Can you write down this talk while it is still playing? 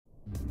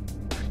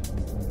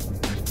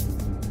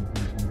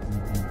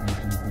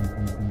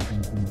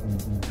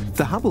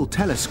The Hubble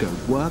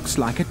telescope works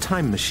like a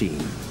time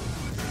machine.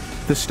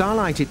 The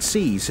starlight it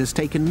sees has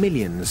taken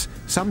millions,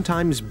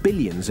 sometimes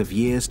billions of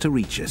years to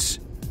reach us.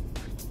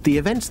 The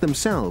events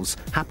themselves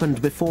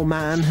happened before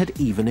man had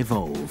even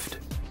evolved.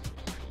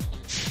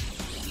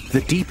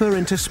 The deeper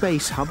into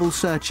space Hubble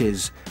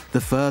searches,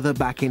 the further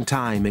back in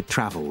time it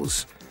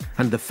travels,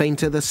 and the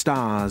fainter the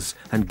stars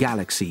and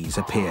galaxies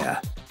appear.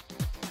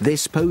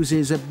 This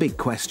poses a big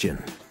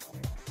question.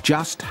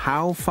 Just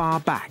how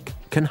far back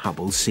can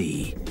Hubble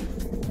see?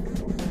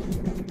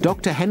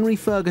 Dr. Henry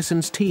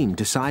Ferguson's team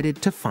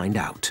decided to find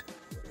out.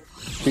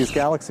 These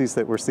galaxies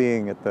that we're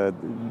seeing at the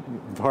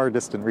far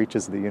distant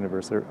reaches of the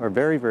universe are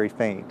very, very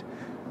faint.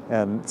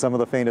 And some of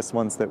the faintest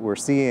ones that we're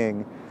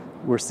seeing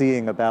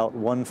about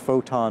 1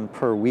 photon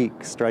per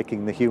week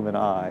striking the human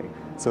eye.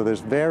 So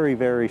there's very,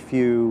 very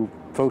few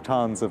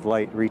photons of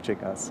light reaching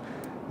us.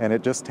 And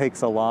it just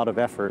takes a lot of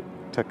effort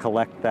to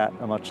collect that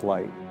much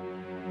light.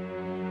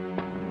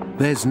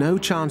 There's no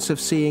chance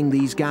of seeing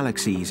these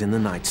galaxies in the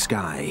night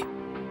sky.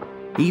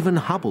 Even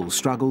Hubble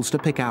struggles to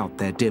pick out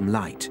their dim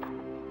light.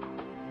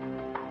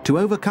 To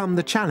overcome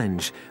the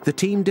challenge, the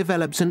team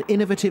develops an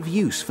innovative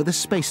use for the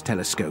space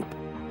telescope.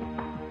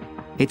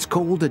 It's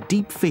called a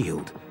deep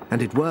field,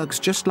 and it works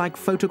just like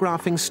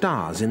photographing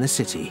stars in the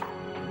city.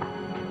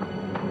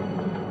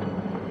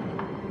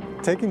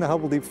 Taking the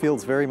Hubble Deep Field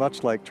is very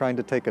much like trying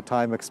to take a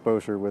time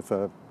exposure with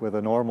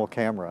a normal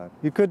camera.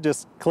 You could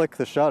just click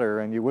the shutter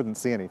and you wouldn't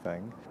see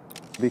anything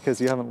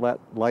because you haven't let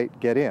light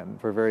get in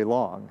for very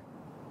long.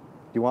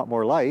 If you want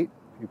more light,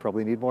 you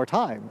probably need more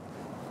time.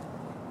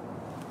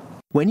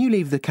 When you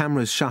leave the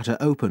camera's shutter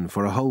open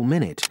for a whole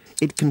minute,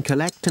 it can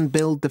collect and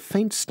build the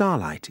faint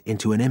starlight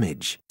into an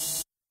image.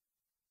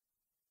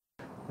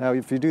 Now,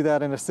 if you do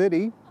that in a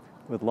city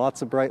with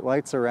lots of bright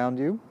lights around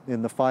you,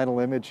 in the final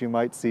image you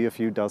might see a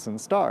few dozen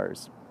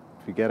stars.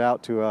 If you get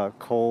out to a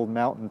cold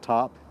mountain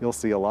top, you'll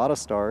see a lot of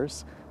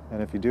stars.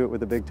 And if you do it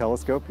with a big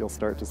telescope, you'll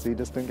start to see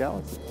distant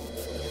galaxies.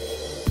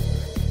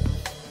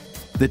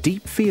 The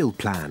deep field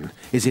plan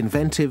is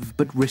inventive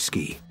but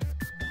risky.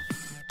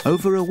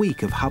 Over a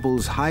week of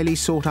Hubble's highly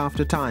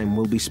sought-after time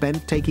will be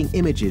spent taking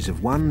images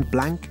of one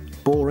blank,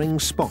 boring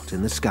spot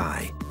in the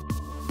sky.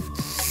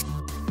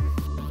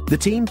 The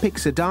team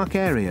picks a dark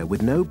area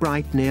with no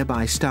bright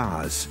nearby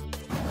stars.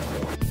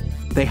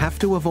 They have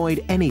to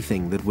avoid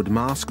anything that would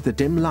mask the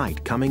dim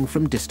light coming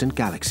from distant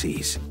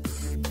galaxies.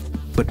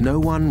 But no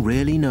one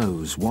really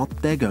knows what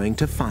they're going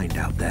to find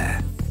out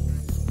there.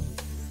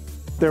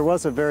 There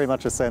was very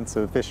much a sense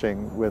of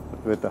fishing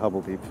with the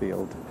Hubble Deep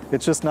Field.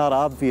 It's just not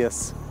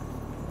obvious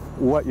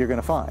what you're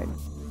going to find.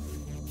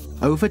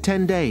 Over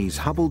 10 days,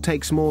 Hubble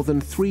takes more than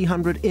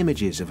 300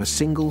 images of a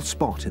single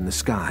spot in the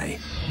sky.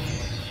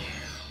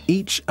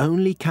 Each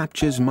only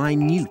captures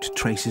minute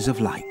traces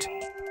of light.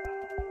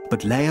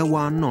 But layer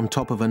one on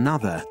top of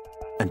another,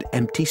 and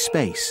empty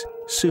space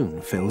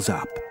soon fills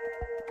up.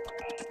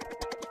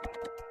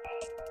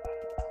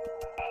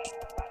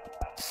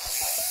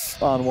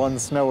 On one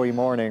snowy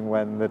morning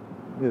when the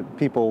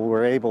people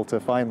were able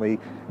to finally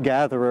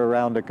gather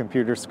around a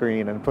computer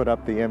screen and put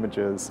up the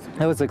images,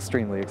 that was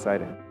extremely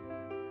exciting.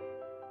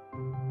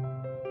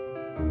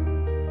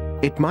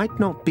 It might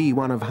not be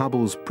one of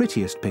Hubble's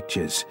prettiest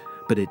pictures,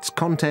 but its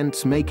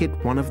contents make it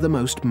one of the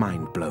most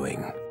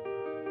mind-blowing.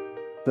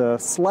 The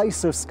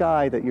slice of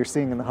sky that you're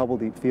seeing in the Hubble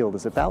Deep Field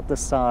is about the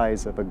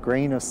size of a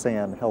grain of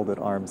sand held at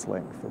arm's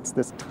length. It's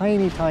this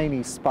tiny,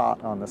 tiny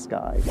spot on the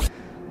sky.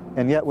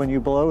 And yet when you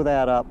blow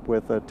that up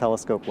with a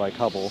telescope like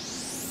Hubble,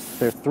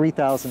 there are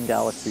 3,000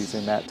 galaxies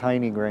in that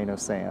tiny grain of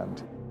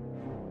sand.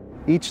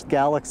 Each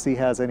galaxy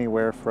has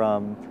anywhere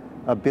from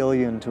 1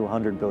 billion to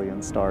 100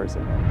 billion stars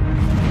in it.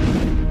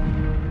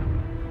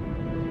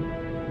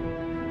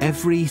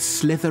 Every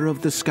slither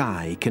of the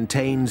sky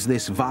contains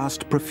this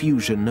vast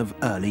profusion of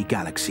early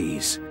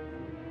galaxies.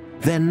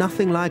 They're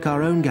nothing like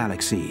our own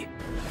galaxy,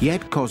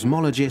 yet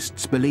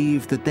cosmologists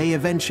believe that they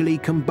eventually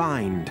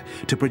combined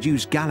to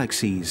produce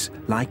galaxies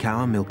like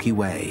our Milky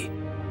Way.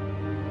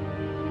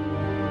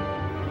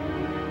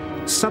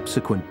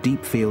 Subsequent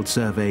deep field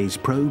surveys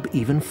probe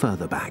even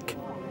further back.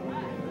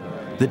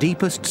 The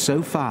deepest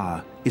so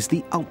far is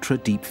the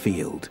ultra-deep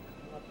field.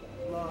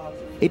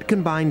 It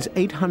combines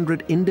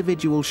 800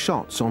 individual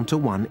shots onto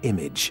one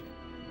image,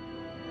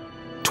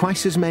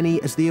 twice as many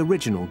as the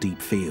original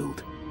deep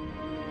field.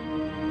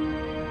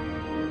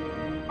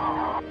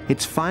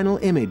 Its final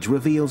image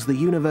reveals the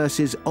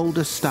universe's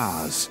oldest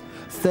stars,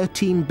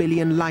 13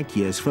 billion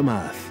light-years from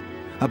Earth,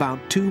 about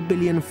 2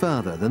 billion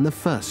further than the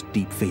first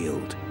deep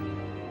field.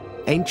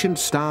 Ancient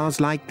stars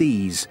like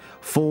these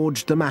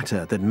forged the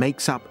matter that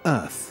makes up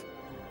Earth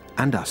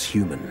and us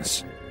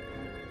humans.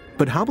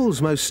 But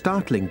Hubble's most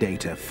startling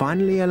data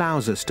finally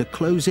allows us to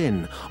close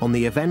in on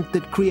the event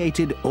that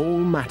created all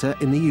matter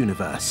in the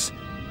universe,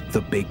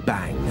 the Big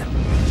Bang.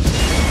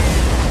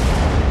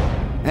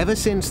 Ever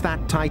since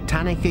that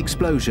titanic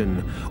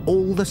explosion,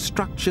 all the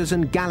structures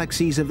and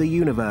galaxies of the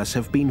universe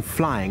have been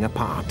flying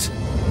apart.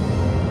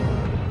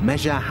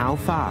 Measure how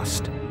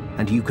fast,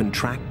 and you can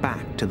track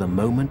back to the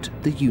moment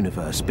the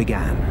universe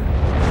began.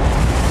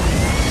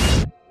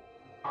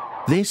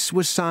 This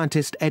was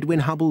scientist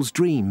Edwin Hubble's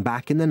dream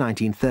back in the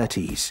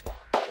 1930s.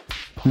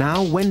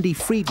 Now Wendy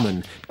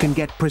Friedman can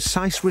get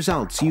precise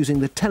results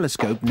using the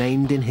telescope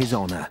named in his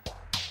honor.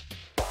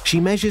 She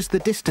measures the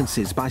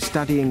distances by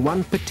studying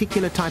one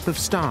particular type of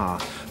star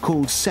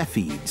called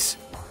Cepheids.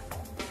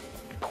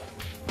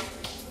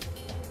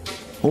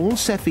 All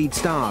Cepheid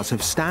stars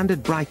have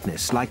standard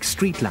brightness like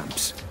street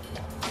lamps.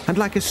 And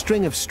like a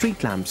string of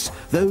street lamps,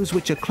 those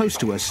which are close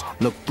to us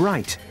look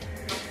bright,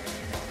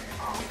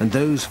 and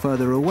those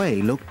further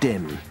away look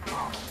dim.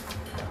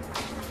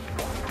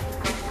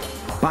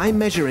 By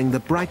measuring the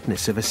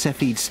brightness of a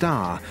Cepheid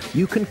star,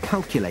 you can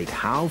calculate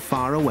how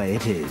far away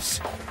it is.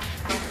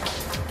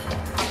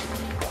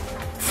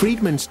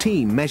 Friedman's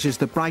team measures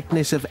the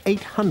brightness of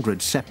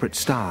 800 separate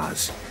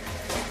stars.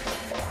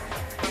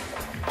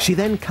 She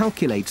then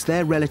calculates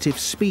their relative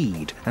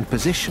speed and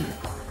position.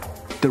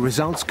 The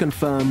results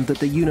confirm that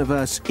the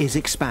universe is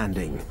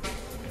expanding.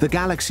 The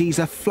galaxies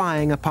are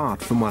flying apart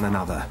from one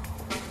another.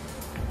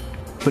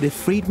 But if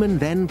Friedman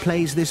then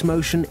plays this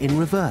motion in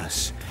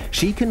reverse,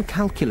 she can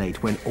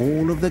calculate when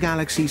all of the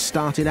galaxies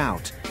started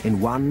out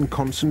in one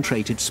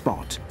concentrated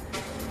spot.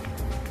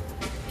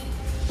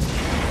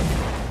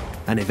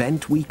 An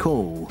event we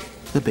call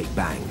the Big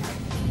Bang.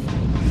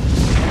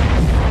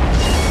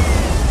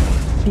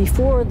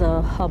 Before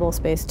the Hubble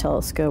Space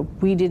Telescope,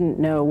 we didn't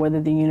know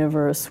whether the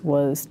universe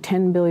was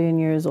 10 billion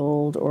years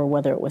old or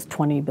whether it was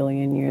 20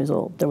 billion years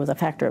old. There was a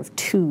factor of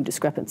 2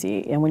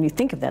 discrepancy, and when you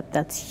think of that,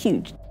 that's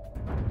huge.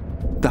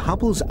 The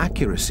Hubble's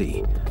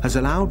accuracy has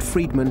allowed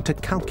Friedman to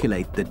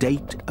calculate the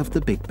date of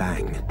the Big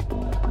Bang.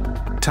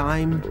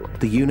 Time,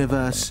 the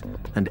universe,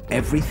 and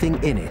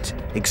everything in it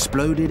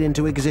exploded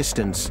into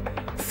existence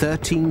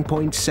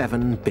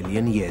 13.7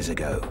 billion years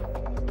ago.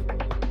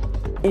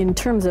 In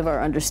terms of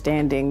our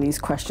understanding these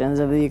questions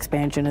of the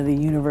expansion of the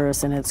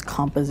universe and its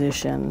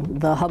composition,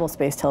 the Hubble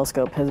Space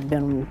Telescope has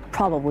been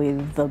probably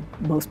the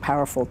most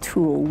powerful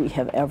tool we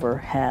have ever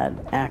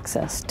had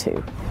access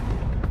to.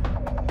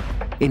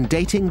 In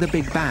dating the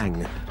Big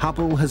Bang,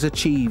 Hubble has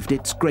achieved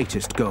its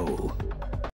greatest goal: